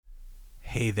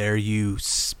Hey there, you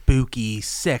spooky,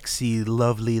 sexy,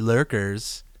 lovely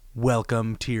lurkers.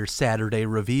 Welcome to your Saturday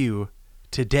review.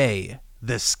 Today,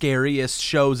 the scariest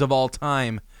shows of all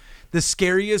time, the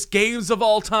scariest games of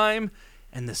all time,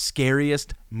 and the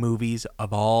scariest movies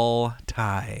of all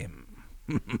time.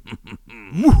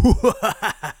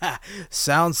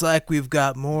 Sounds like we've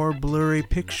got more blurry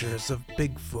pictures of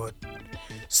Bigfoot.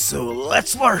 So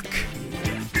let's lurk!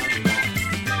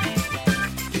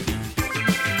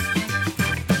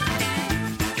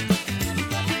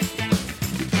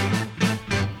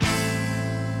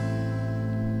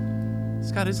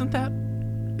 Scott,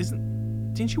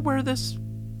 didn't you wear this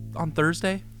on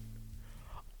Thursday?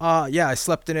 Yeah, I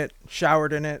slept in it,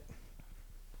 showered in it,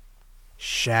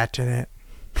 shat in it.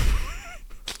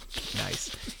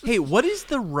 Nice. Hey, what is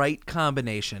the right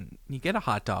combination? You get a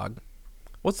hot dog.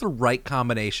 What's the right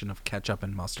combination of ketchup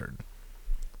and mustard?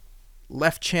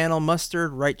 Left channel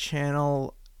mustard, right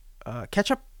channel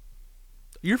ketchup.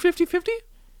 You're 50-50?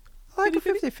 I like a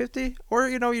 50-50. Or,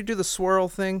 you do the swirl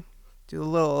thing. Do a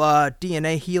little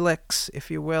DNA helix, if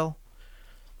you will.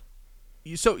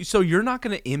 So you're not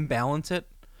going to imbalance it?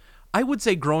 I would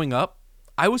say growing up,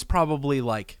 I was probably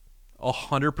like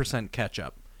 100%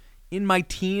 ketchup. In my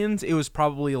teens, it was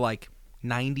probably like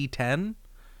 90-10.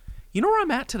 You know where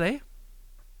I'm at today?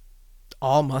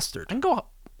 All mustard. I can go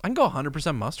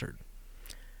 100% mustard.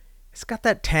 It's got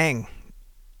that tang.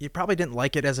 You probably didn't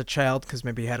like it as a child because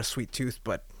maybe you had a sweet tooth,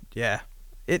 but yeah.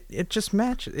 It just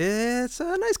matches. It's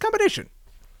a nice combination.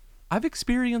 I've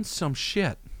experienced some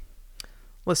shit.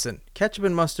 Listen, ketchup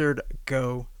and mustard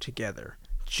go together.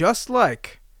 Just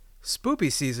like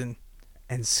spoopy season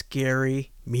and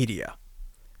scary media.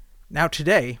 Now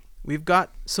today, we've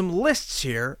got some lists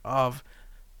here of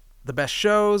the best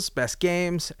shows, best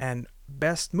games, and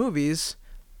best movies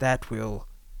that will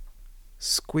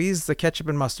squeeze the ketchup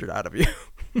and mustard out of you.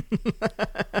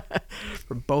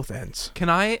 From both ends.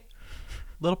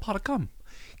 Little pot of cum.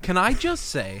 Can I just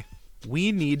say,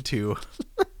 we need to,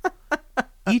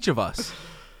 each of us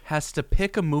has to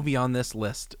pick a movie on this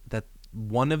list that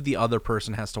one of the other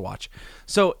person has to watch.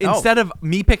 So instead of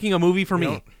me picking a movie for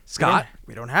me, Scott.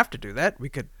 We don't have to do that. We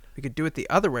could do it the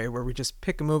other way, where we just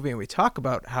pick a movie and we talk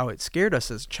about how it scared us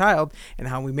as a child and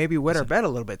how we maybe wet our bed a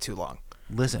little bit too long.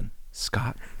 Listen,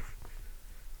 Scott.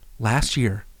 Last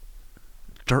year,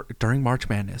 during March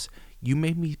Madness, you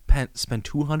made me spend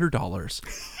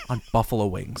 $200 on buffalo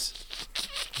wings.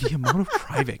 The amount of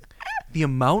driving, the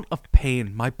amount of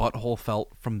pain my butthole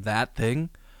felt from that thing,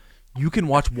 you can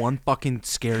watch one fucking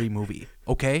scary movie,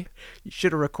 okay? You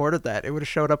should have recorded that. It would have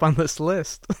showed up on this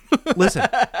list. Listen,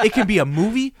 it can be a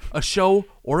movie, a show,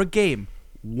 or a game.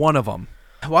 One of them.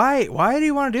 Why do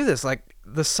you want to do this? Like,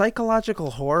 the psychological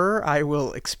horror I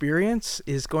will experience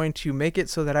is going to make it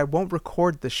so that I won't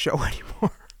record the show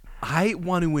anymore. I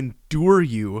want to endure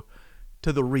you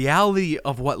to the reality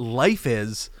of what life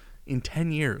is in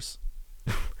 10 years.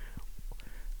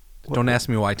 Don't ask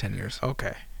me why 10 years.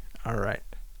 Okay. All right.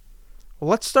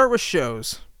 Well, let's start with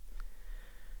shows.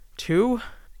 Two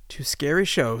scary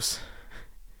shows.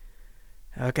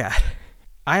 Oh, God.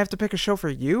 I have to pick a show for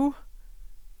you?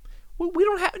 We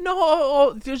don't have...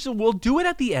 No, we'll do it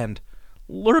at the end.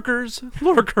 Lurkers.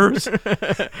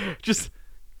 Just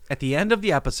at the end of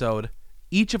the episode...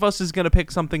 Each of us is going to pick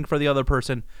something for the other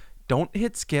person. Don't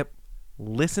hit skip.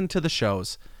 Listen to the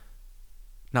shows.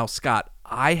 Now, Scott,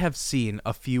 I have seen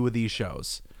a few of these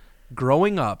shows.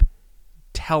 Growing up,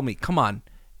 tell me, come on.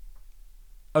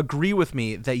 Agree with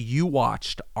me that you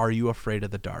watched Are You Afraid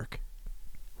of the Dark?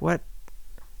 What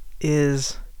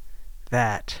is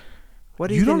that?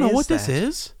 What you even don't know is what that? this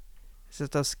is? Is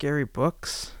it those scary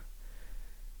books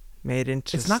made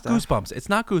into It's not stuff? Goosebumps. It's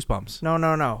not Goosebumps.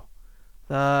 No.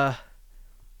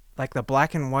 Like the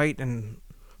black and white and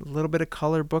a little bit of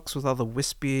color books with all the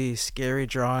wispy, scary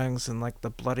drawings and like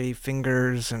the bloody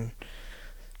fingers and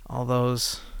all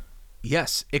those.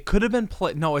 Yes, it could have been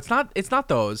No, it's not. It's not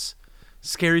those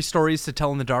scary stories to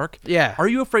tell in the dark. Yeah. Are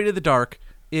You Afraid of the Dark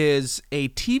is a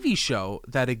TV show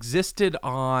that existed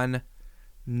on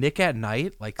Nick at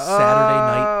Night, like Saturday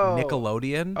night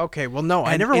Nickelodeon. Okay, well, no,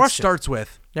 I And never watched it. Starts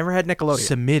with Never had Nickelodeon.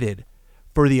 Submitted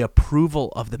for the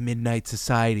approval of the Midnight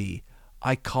Society.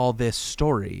 I call this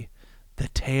story the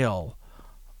tale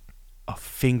of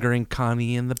fingering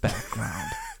Connie in the background.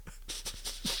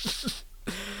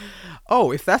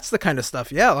 Oh, if that's the kind of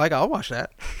stuff, yeah, like I'll watch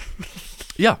that.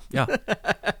 Yeah.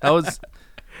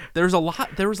 There was a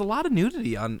lot of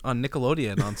nudity on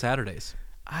Nickelodeon on Saturdays.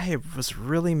 I was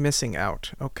really missing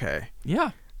out. Okay.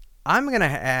 Yeah. I'm going to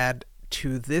add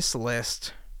to this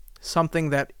list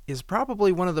something that is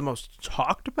probably one of the most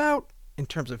talked about in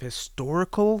terms of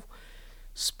historical,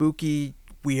 spooky,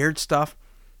 weird stuff.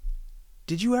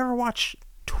 Did you ever watch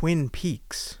Twin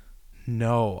Peaks?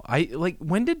 No.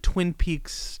 When did Twin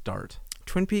Peaks start?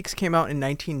 Twin Peaks came out in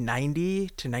 1990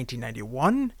 to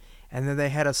 1991, and then they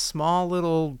had a small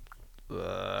little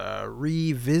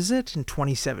revisit in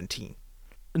 2017.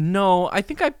 No, I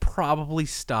think I probably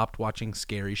stopped watching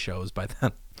scary shows by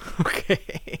then.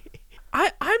 Okay.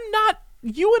 I'm not.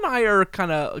 You and I are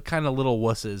kind of little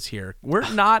wusses here. We're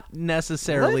not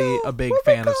necessarily a big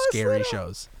fan of scary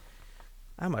shows.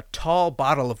 I'm a tall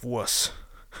bottle of wuss.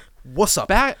 Wuss up.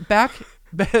 Back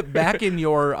in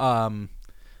your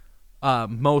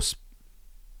most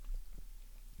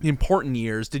important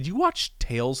years, did you watch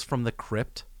Tales from the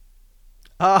Crypt?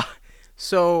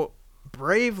 So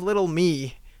brave little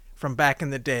me from back in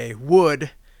the day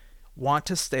would want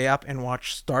to stay up and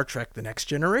watch Star Trek: The Next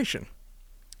Generation.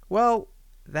 Well,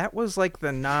 that was like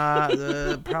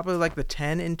probably like the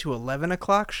 10 into 11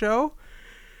 o'clock show.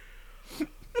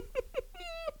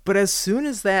 But as soon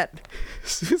as that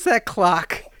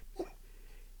clock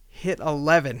hit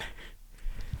 11,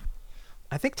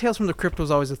 I think Tales from the Crypt was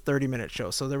always a 30-minute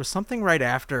show. So there was something right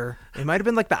after. It might have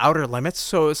been like The Outer Limits.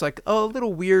 So it was like a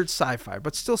little weird sci-fi,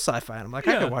 but still sci-fi. And I'm like,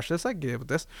 I can watch this. I can get with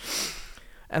this.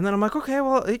 And then I'm like, okay,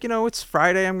 well, it's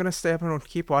Friday. I'm going to stay up and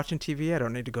keep watching TV. I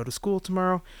don't need to go to school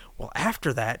tomorrow. Well,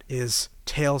 after that is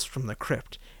Tales from the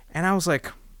Crypt. And I was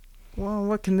like, well,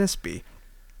 what can this be?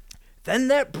 Then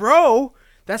that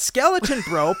skeleton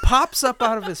bro, pops up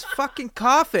out of his fucking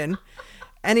coffin,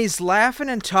 and he's laughing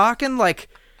and talking like,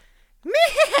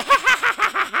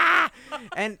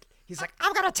 and he's like,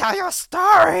 I'm going to tell you a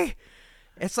story.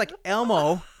 It's like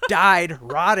Elmo died,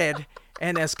 rotted,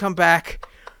 and has come back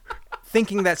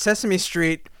thinking that Sesame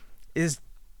Street is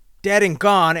dead and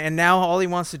gone, and now all he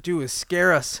wants to do is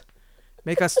scare us,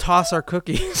 make us toss our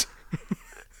cookies.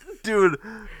 Dude,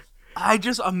 I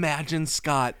just imagine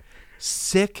Scott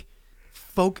sick,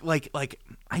 like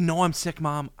I know I'm sick,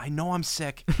 Mom. I know I'm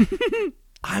sick.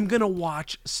 I'm gonna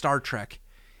watch Star Trek,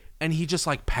 and he just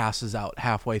like passes out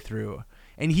halfway through,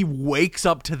 and he wakes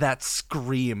up to that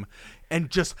scream, and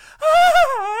just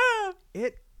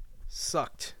It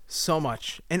sucked so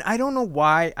much, and I don't know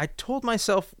why. I told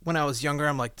myself when I was younger,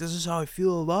 I'm like, this is how I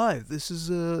feel alive. This is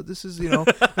a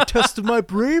test of my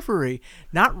bravery.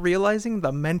 Not realizing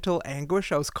the mental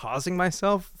anguish I was causing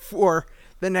myself for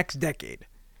the next decade.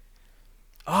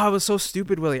 Oh, I was so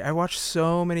stupid, Willie. I watched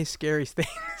so many scary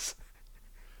things.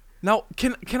 Now,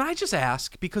 can I just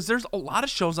ask, because there's a lot of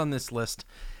shows on this list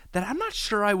that I'm not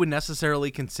sure I would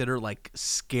necessarily consider like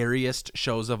scariest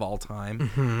shows of all time.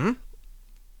 Mm-hmm.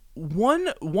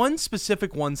 One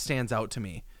specific one stands out to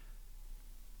me.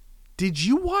 Did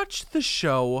you watch the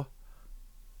show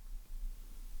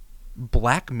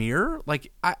Black Mirror?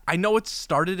 Like, I know it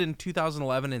started in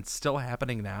 2011 and it's still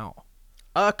happening now.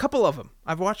 A couple of them.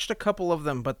 I've watched a couple of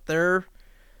them, but they're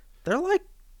like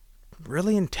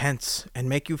really intense and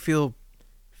make you feel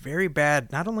very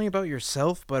bad, not only about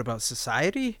yourself, but about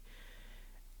society.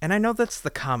 And I know that's the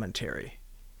commentary.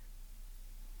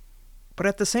 But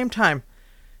at the same time,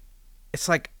 it's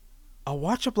like, I'll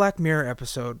watch a Black Mirror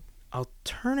episode, I'll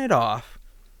turn it off,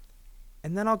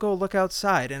 and then I'll go look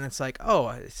outside, and it's like, oh,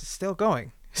 it's still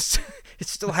going. It's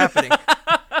still happening.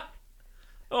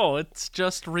 Oh, it's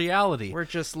just reality. We're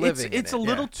just living It's a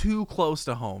little too close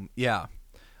to home. Yeah.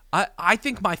 I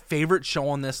think my favorite show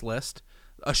on this list,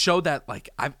 a show that like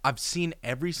I've seen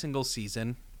every single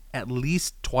season at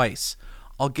least twice.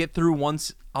 I'll get through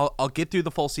I'll get through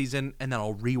the full season and then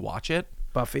I'll rewatch it.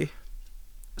 Buffy.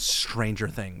 Stranger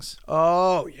Things.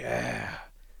 Oh, yeah.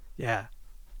 Yeah.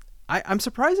 I'm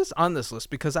surprised it's on this list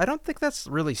because I don't think that's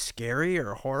really scary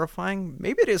or horrifying.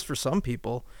 Maybe it is for some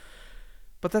people.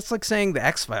 But that's like saying the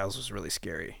X-Files was really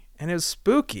scary. And it was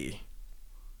spooky.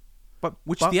 But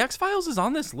the X-Files is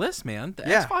on this list, man. The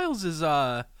X-Files is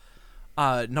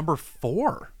number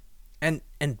 4. And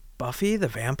Buffy the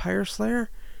Vampire Slayer?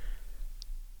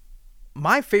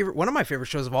 One of my favorite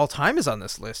shows of all time is on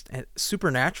this list. And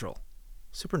Supernatural.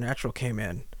 Supernatural came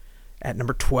in at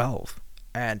number 12.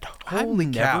 And holy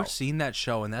I've cow. never seen that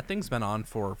show, and that thing's been on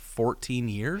for 14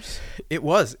 years. It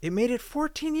was. It made it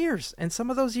 14 years, and some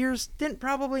of those years didn't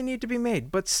probably need to be made,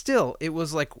 but still, it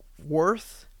was like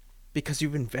worth because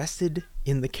you've invested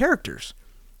in the characters.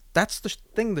 That's the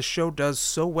thing the show does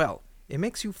so well. It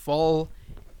makes you fall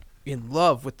in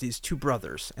love with these two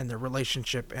brothers and their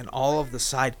relationship and all of the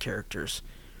side characters.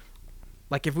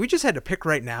 Like, if we just had to pick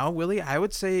right now, Willie, I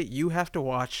would say you have to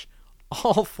watch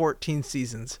all 14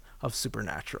 seasons of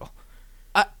Supernatural.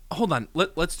 Hold on.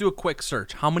 Let's do a quick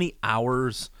search. How many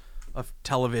hours of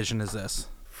television is this?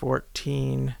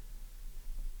 14.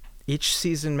 Each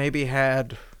season maybe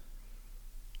had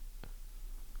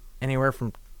anywhere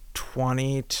from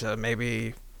 20 to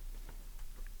maybe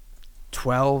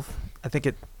 12. I think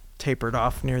it tapered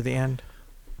off near the end.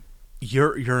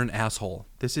 You're an asshole.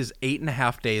 This is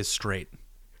 8.5 days straight.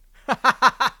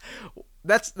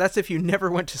 That's if you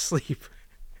never went to sleep.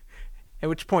 At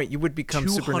which point you would become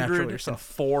supernatural yourself.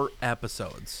 4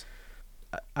 episodes.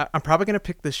 I'm probably going to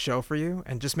pick this show for you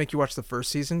and just make you watch the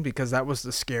first season because that was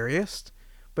the scariest,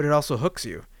 but it also hooks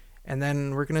you. And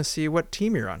then we're going to see what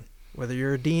team you're on, whether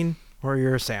you're a Dean or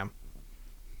you're a Sam.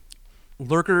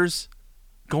 Lurkers,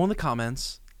 go in the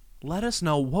comments. Let us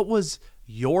know what was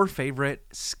your favorite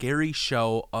scary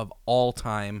show of all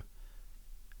time.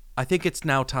 I think it's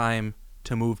now time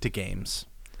to move to games.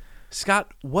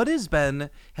 Scott,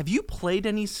 have you played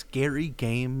any scary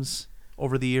games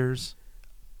over the years?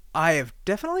 I have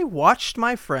definitely watched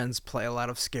my friends play a lot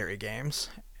of scary games.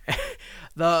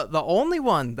 The only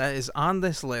one that is on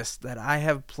this list that I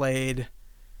have played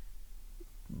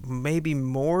maybe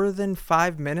more than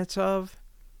 5 minutes of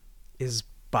is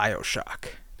BioShock.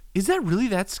 Is that really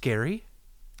that scary?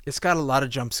 It's got a lot of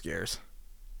jump scares.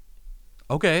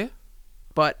 Okay.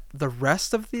 But the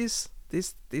rest of these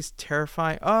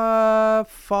terrifying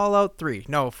Fallout 3.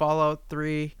 No, Fallout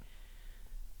 3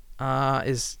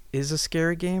 is a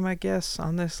scary game, I guess,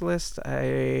 on this list.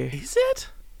 Is it?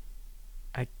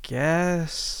 I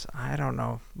guess. I don't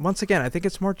know. Once again, I think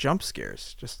it's more jump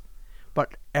scares.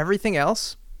 But everything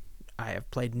else, I have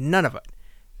played none of it.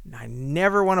 I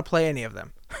never want to play any of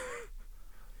them.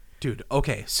 Dude,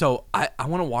 okay, so I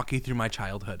want to walk you through my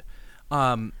childhood.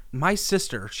 My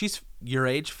sister, she's your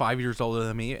age, 5 years older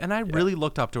than me, and I really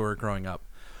looked up to her growing up.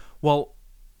 Well,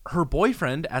 her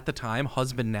boyfriend at the time,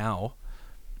 husband now,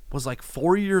 was like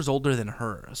 4 years older than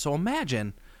her. So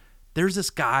imagine there's this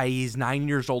guy, he's 9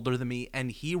 years older than me,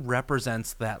 and he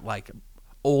represents that like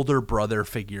older brother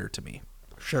figure to me.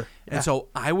 Sure. Yeah. And so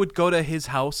I would go to his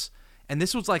house, and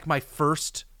this was like my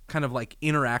first kind of like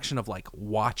interaction of like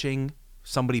watching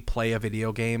somebody play a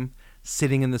video game,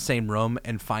 sitting in the same room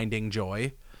and finding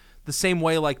joy. The same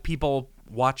way like people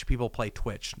watch people play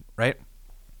Twitch, right?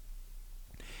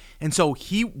 And so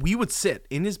we would sit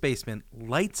in his basement,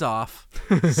 lights off,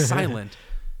 silent,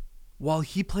 while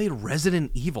he played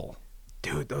Resident Evil.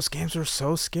 Dude, those games were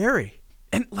so scary.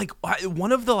 And like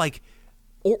one of the like,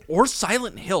 or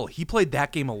Silent Hill, he played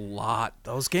that game a lot.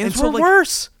 Those games were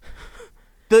worse.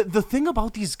 The thing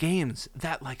about these games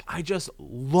that like I just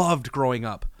loved growing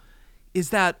up is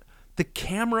that the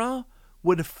camera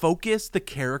would focus the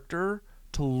character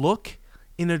to look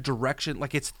in a direction,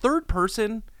 like it's third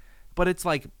person, but it's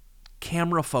like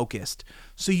camera focused.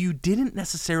 So you didn't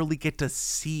necessarily get to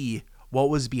see what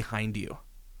was behind you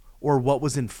or what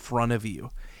was in front of you.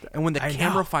 And when the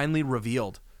camera finally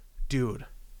revealed, dude,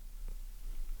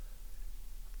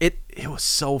 it was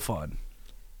so fun.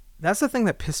 That's the thing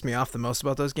that pissed me off the most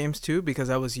about those games too, because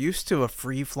I was used to a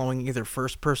free-flowing either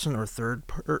first-person or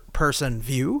third-person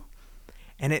view,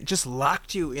 and it just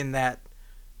locked you in that,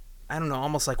 I don't know,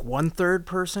 almost like one third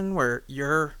person where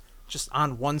you're just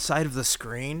on one side of the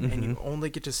screen and you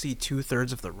only get to see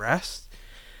 2/3 of the rest.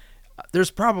 There's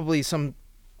probably some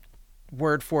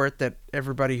word for it that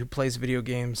everybody who plays video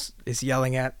games is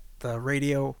yelling at the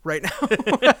radio right now.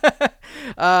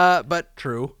 But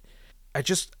true. I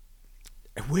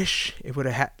wish it would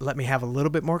have let me have a little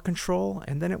bit more control,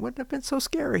 and then it wouldn't have been so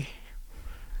scary.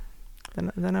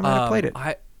 Then I might have played it.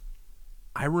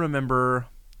 I remember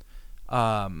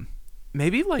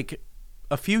maybe like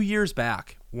a few years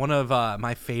back, one of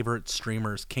my favorite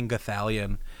streamers, King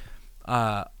Gothalion,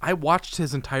 I watched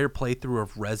his entire playthrough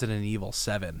of Resident Evil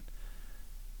 7.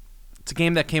 It's a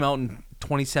game that came out in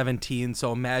 2017,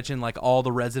 so imagine like all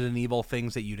the Resident Evil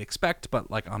things that you'd expect, but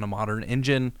like on a modern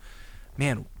engine.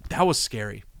 Man, that was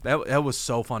scary. That was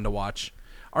so fun to watch.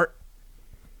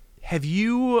 Have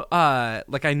you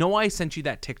like I know I sent you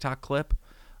that TikTok clip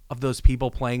of those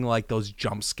people playing like those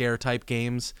jump scare type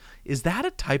games. Is that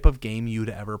a type of game you'd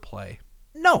ever play?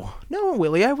 No,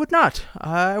 Willie, I would not.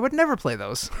 I would never play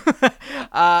those.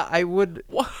 I would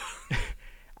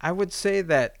say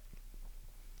that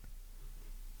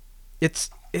it's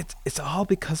all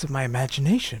because of my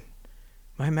imagination.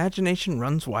 My imagination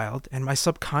runs wild, and my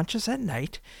subconscious at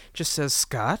night just says,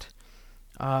 Scott,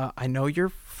 I know you're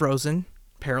frozen,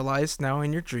 paralyzed now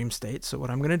in your dream state, so what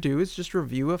I'm going to do is just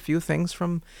review a few things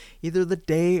from either the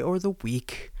day or the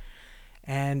week,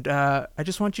 and I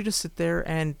just want you to sit there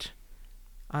and,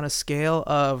 on a scale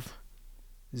of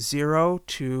 0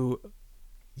 to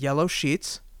yellow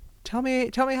sheets, tell me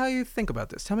how you think about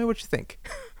this. Tell me what you think.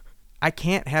 I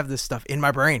can't have this stuff in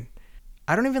my brain.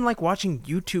 I don't even like watching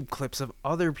YouTube clips of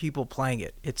other people playing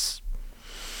it. It's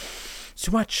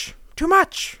too much. Too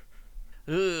much.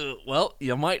 Well,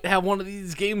 you might have one of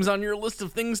these games on your list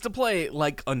of things to play,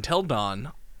 like Until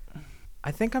Dawn.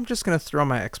 I think I'm just gonna throw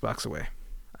my Xbox away.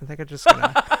 I think I'm just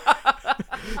gonna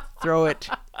throw it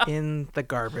in the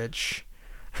garbage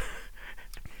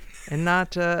and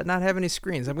not have any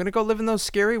screens. I'm gonna go live in those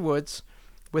scary woods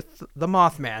with the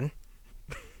Mothman.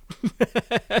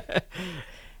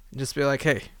 Just be like,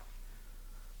 hey,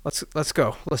 let's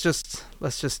go. Let's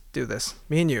just do this.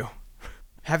 Me and you.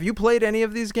 Have you played any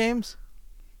of these games?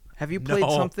 Have you played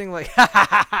something like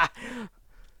The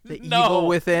Evil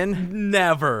Within?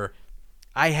 Never.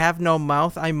 I have no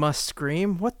mouth, I must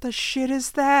scream. What the shit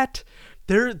is that?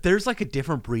 There's like a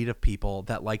different breed of people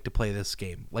that like to play this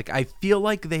game. Like, I feel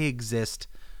like they exist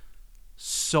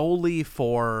solely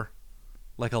for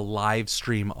like a live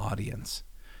stream audience.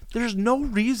 There's no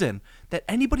reason that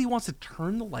anybody wants to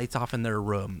turn the lights off in their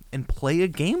room and play a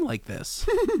game like this.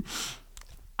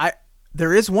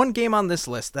 There is one game on this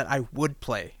list that I would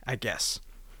play, I guess.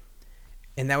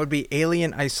 And that would be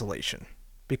Alien Isolation.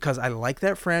 Because I like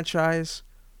that franchise.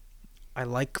 I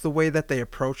like the way that they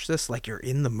approach this, like you're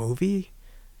in the movie.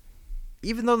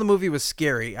 Even though the movie was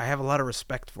scary, I have a lot of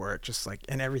respect for it. Just like,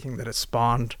 and everything that has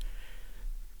spawned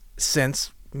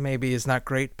since maybe is not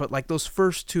great. But like those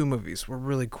first two movies were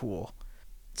really cool.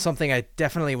 Something I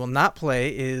definitely will not play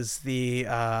is the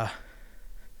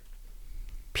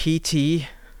PT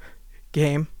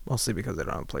game, mostly because I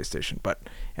don't have a PlayStation,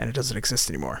 and it doesn't exist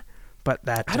anymore. But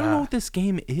that I don't know what this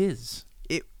game is.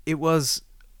 It was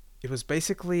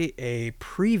basically a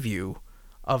preview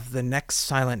of the next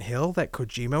Silent Hill that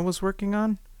Kojima was working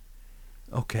on.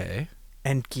 Okay.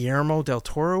 And Guillermo del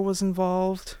Toro was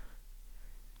involved.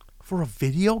 For a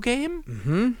video game?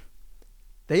 Mm-hmm.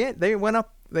 They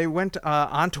went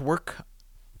on to work.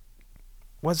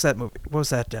 What's that movie? What was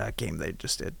that game they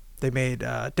just did? They made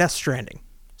Death Stranding.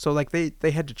 So like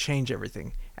they had to change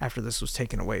everything after this was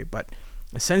taken away. But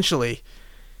essentially,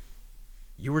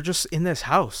 you were just in this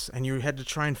house and you had to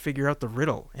try and figure out the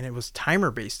riddle. And it was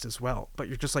timer based as well. But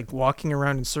you're just like walking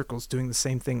around in circles doing the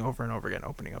same thing over and over again.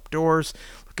 Opening up doors,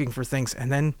 looking for things.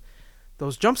 And then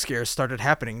those jump scares started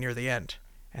happening near the end.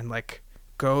 And like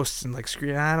ghosts and like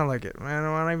screaming. I don't like it. I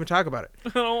don't want to even talk about it. I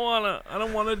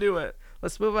don't want to do it.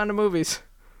 Let's move on to movies.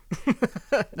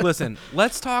 Listen,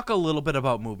 let's talk a little bit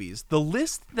about movies. The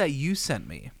list that you sent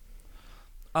me,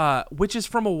 which is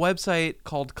from a website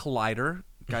called Collider,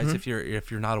 guys. If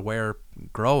you're not aware,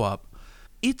 grow up.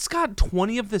 It's got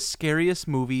 20 of the scariest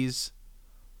movies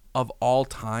of all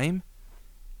time.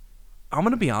 I'm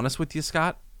gonna be honest with you,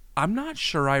 Scott. I'm not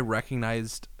sure I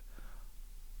recognized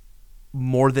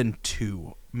more than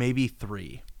 2, maybe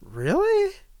 3.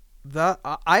 Really?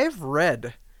 I have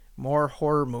read more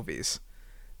horror movies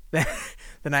than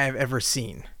I have ever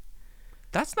seen.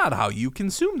 That's not how you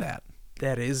consume that.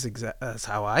 That's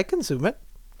how I consume it.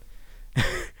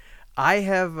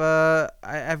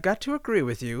 I've got to agree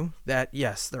with you that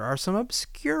yes, there are some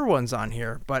obscure ones on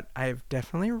here, but I've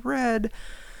definitely read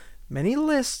many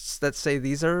lists that say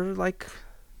these are like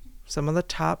some of the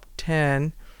top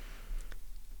 10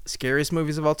 scariest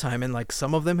movies of all time, and like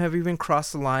some of them have even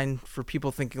crossed the line for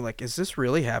people thinking like, is this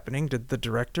really happening? Did the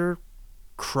director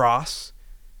cross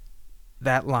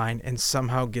that line and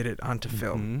somehow get it onto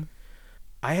film?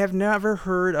 I have never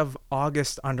heard of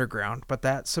August Underground, but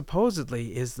that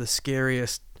supposedly is the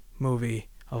scariest movie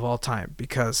of all time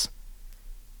because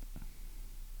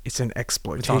it's an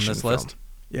exploitation It's on this film. list?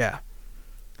 Yeah.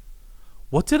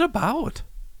 What's it about?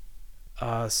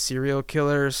 Serial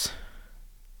killers,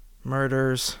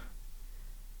 murders,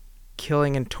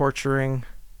 killing and torturing.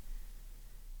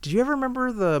 Did you ever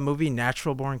remember the movie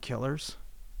Natural Born Killers?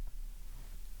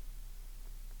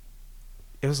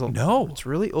 No. It's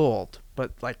really old,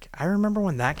 but like I remember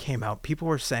when that came out, people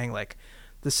were saying like,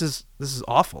 this is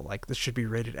awful. Like this should be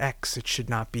rated X. It should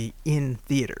not be in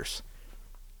theaters.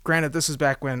 Granted, this is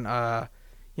back when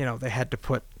they had to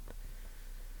put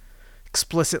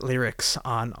explicit lyrics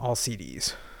on all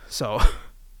CDs. So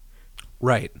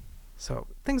Right. So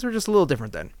things were just a little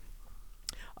different then.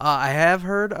 I have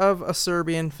heard of a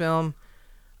Serbian film.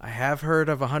 I have heard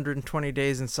of 120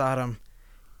 Days in Sodom.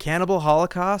 Cannibal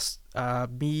Holocaust,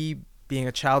 me being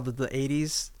a child of the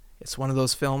 80s, it's one of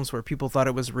those films where people thought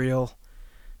it was real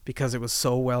because it was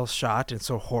so well shot and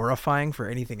so horrifying for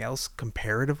anything else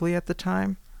comparatively at the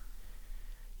time.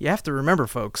 You have to remember,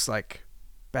 folks, like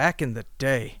back in the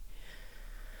day,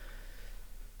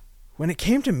 when it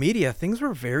came to media, things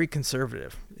were very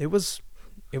conservative. It was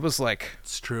like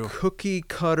It's true. cookie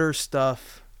cutter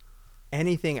stuff.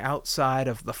 Anything outside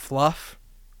of the fluff,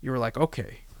 you were like,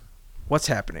 okay, what's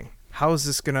happening? How is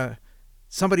this gonna...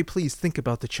 Somebody please think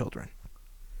about the children.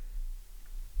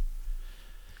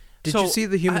 Did you see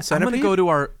the Human Centipede? I'm going to go to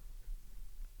our...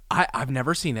 I've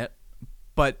never seen it,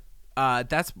 but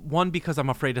that's one because I'm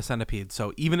afraid of centipedes.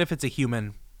 So even if it's a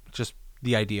human, just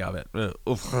the idea of it.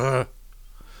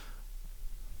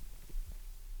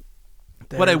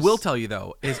 What I will tell you,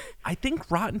 though, is I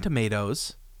think Rotten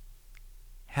Tomatoes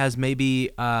has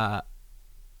maybe a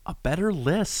better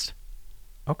list.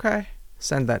 Okay.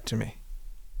 Send that to me.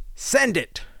 Send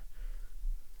it!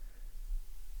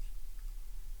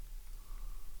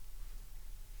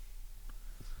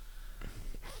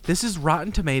 This is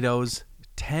Rotten Tomatoes'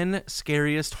 10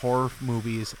 scariest horror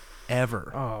movies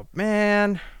ever. Oh,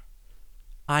 man.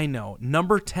 I know.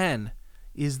 Number 10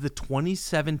 is the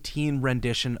 2017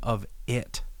 rendition of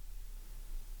It.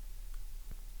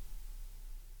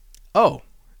 Oh,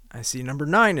 I see number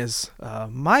 9 is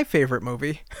my favorite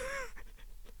movie.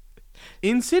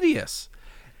 Insidious.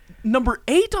 Number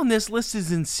 8 on this list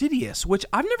is Insidious, which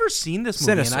I've never seen this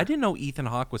movie, Sinister. and I didn't know Ethan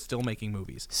Hawke was still making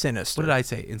movies. Sinister. What did I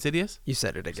say? Insidious? You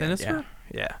said it again. Sinister?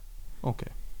 Yeah. Okay.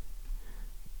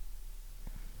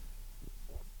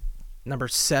 Number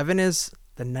 7 is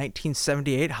the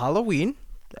 1978 Halloween.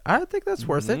 I think that's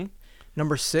worth it.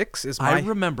 Number 6 is my I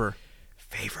remember.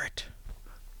 favorite.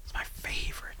 It's my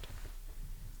favorite.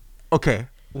 Okay,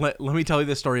 let me tell you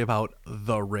the story about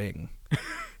The Ring.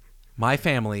 My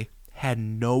family had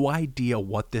no idea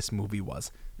what this movie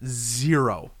was.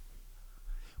 Zero.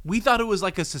 We thought it was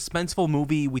like a suspenseful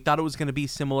movie. We thought it was going to be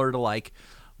similar to like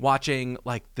watching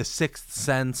like The Sixth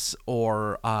Sense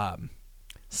or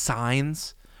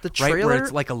Signs. The right, where trailer-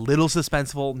 it's like a little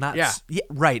suspenseful. Not Yeah.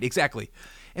 Right, exactly.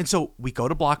 And so we go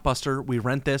to Blockbuster, we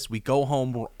rent this, we go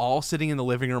home, we're all sitting in the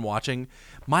living room watching.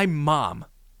 My mom,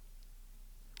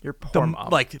 Your poor mom.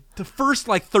 like the first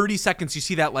like 30 seconds you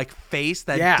see that like face,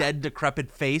 that Yeah. dead decrepit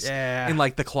face Yeah. in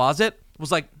like the closet, was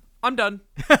like, I'm done.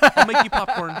 I'll make you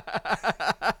popcorn.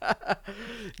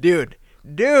 Dude.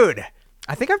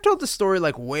 I think I've told the story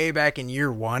like way back in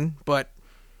year 1, but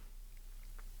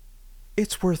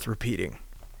it's worth repeating.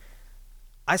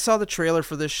 I saw the trailer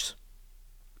for this.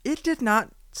 It did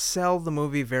not sell the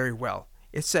movie very well.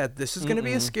 It said this is going to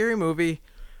be a scary movie,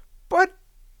 but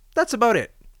that's about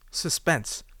it.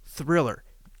 Suspense, thriller,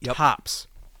 Yep. tops.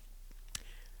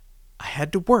 I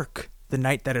had to work the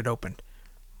night that it opened.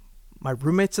 My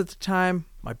roommates at the time,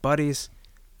 my buddies,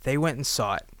 they went and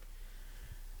saw it.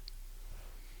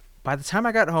 By the time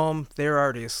I got home, they were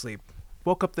already asleep.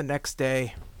 Woke up the next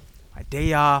day, my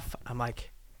day off. I'm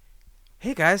like,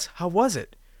 hey guys, how was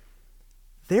it?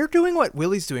 They're doing what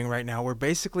Willie's doing right now, where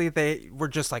basically they were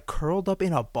just like curled up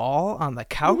in a ball on the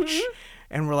couch,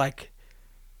 and we're like,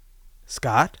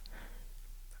 Scott,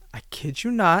 I kid you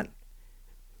not,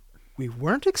 we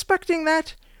weren't expecting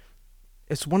that.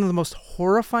 It's one of the most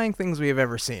horrifying things we have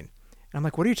ever seen. And I'm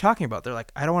like, what are you talking about? They're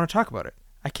like, I don't want to talk about it.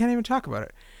 I can't even talk about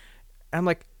it. And I'm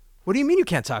like, what do you mean you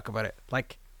can't talk about it?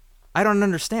 Like, I don't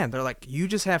understand. They're like, you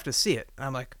just have to see it. And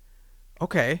I'm like,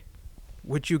 okay,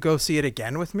 would you go see it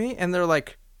again with me? And they're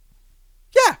like,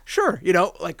 yeah, sure. You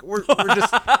know, like we're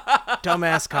just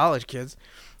dumbass college kids.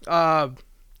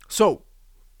 So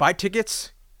buy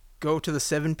tickets, go to the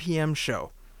 7 p.m.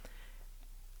 show.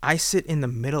 I sit in the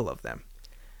middle of them.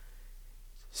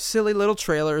 Silly little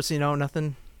trailers, you know,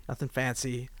 nothing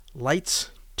fancy.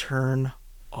 Lights turn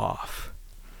off.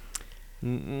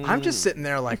 I'm just sitting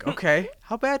there like, okay,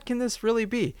 how bad can this really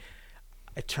be?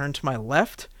 I turn to my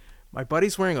left. My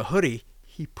buddy's wearing a hoodie.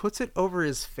 He puts it over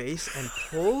his face and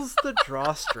pulls the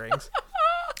drawstrings.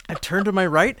 I turn to my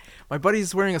right. My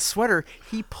buddy's wearing a sweater.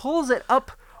 He pulls it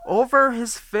up over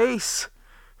his face.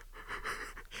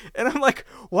 And I'm like,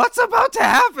 what's about to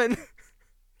happen?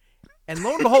 And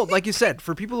lo and behold, like you said,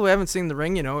 for people who haven't seen The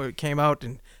Ring, you know, it came out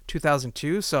in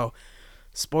 2002. So,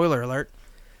 spoiler alert.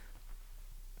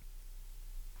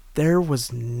 There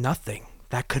was nothing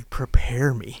that could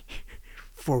prepare me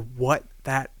for what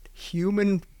that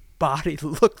human body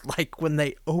looked like when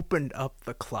they opened up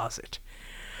the closet.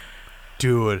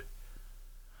 Dude.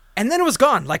 And then it was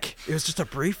gone. Like, it was just a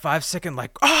brief 5-second,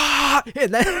 like, ah!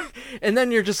 And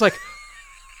then you're just like,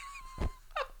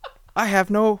 I have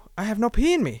no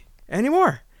pee in me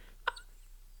anymore.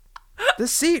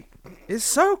 This seat is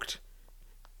soaked.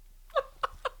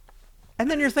 And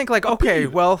then you're thinking like, okay,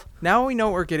 well, now we know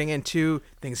what we're getting into.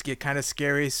 Things get kind of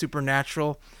scary,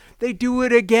 supernatural. They do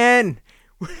it again.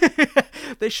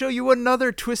 They show you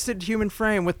another twisted human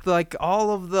frame with like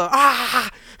all of the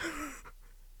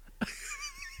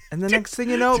and the next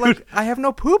thing you know, like I have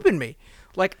no poop in me.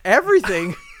 Like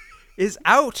everything is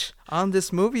out on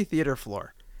this movie theater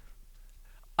floor.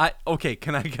 Okay,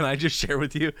 can I just share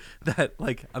with you that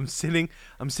like I'm sitting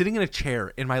in a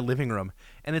chair in my living room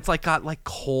and it's like got like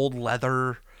cold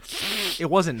leather. It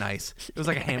wasn't nice. It was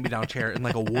like a hand-me-down chair and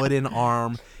like a wooden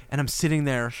arm. And I'm sitting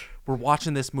there. We're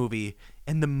watching this movie.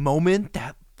 And the moment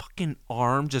that fucking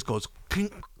arm just goes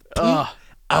out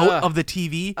of the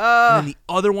TV and then the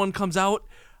other one comes out,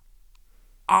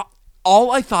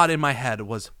 all I thought in my head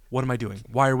was, what am I doing?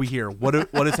 Why are we here? What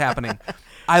is happening?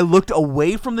 I looked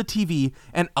away from the TV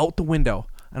and out the window.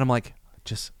 And I'm like,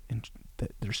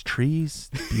 there's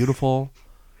trees. It's beautiful.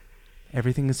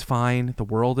 Everything is fine. The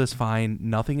world is fine.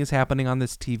 Nothing is happening on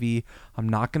this TV. I'm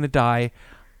not going to die.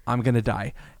 I'm going to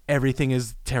die. Everything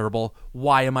is terrible.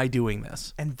 Why am I doing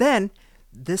this? And then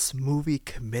this movie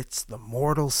commits the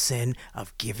mortal sin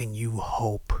of giving you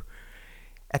hope.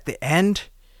 At the end,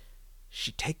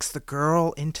 she takes the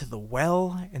girl into the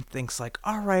well and thinks like,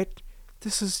 all right,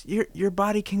 this is your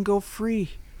body can go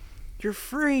free. You're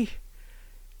free.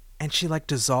 And she like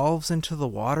dissolves into the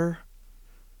water.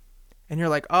 And you're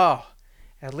like, oh,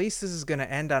 at least this is going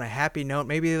to end on a happy note.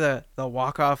 Maybe they'll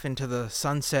walk off into the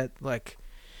sunset like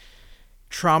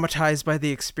traumatized by the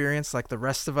experience like the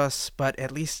rest of us, but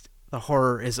at least the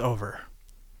horror is over.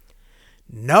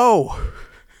 No.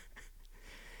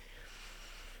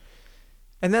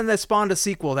 And then they spawned a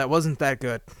sequel that wasn't that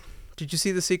good. Did you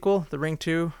see the sequel, The Ring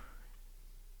 2?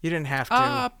 You didn't have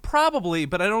to. Probably,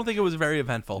 but I don't think it was very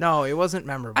eventful. No, it wasn't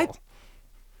memorable.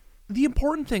 The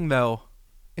important thing, though,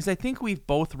 is I think we've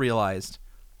both realized,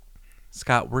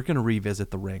 Scott, we're going to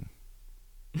revisit The Ring.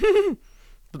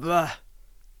 Blah.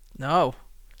 No.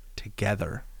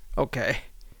 Together. Okay.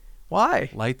 Why?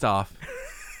 Lights off.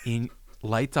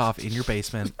 Lights off in your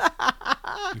basement.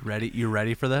 You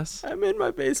ready for this? I'm in my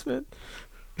basement.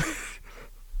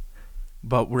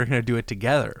 But we're going to do it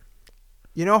together.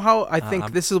 You know how I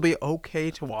think this will be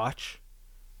okay to watch?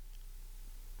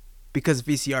 Because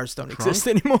VCRs don't exist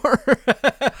anymore.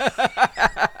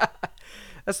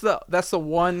 That's the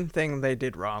one thing they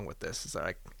did wrong with this. Is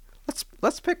like,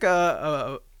 let's pick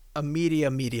a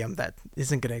medium that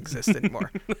isn't going to exist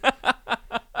anymore.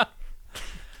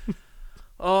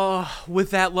 Oh, with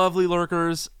that, lovely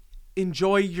lurkers,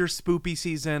 enjoy your spoopy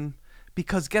season,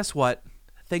 because guess what?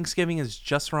 Thanksgiving is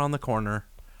just around the corner.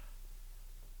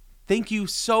 Thank you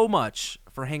so much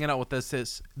for hanging out with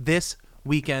us this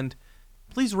weekend.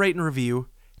 Please rate and review.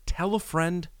 Tell a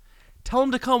friend. Tell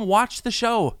them to come watch the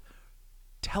show.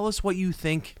 Tell us what you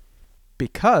think.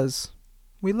 Because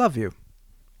we love you.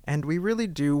 And we really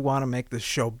do want to make this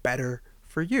show better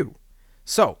for you.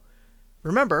 So,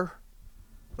 remember,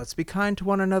 let's be kind to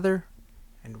one another,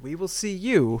 and we will see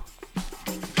you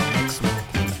next week.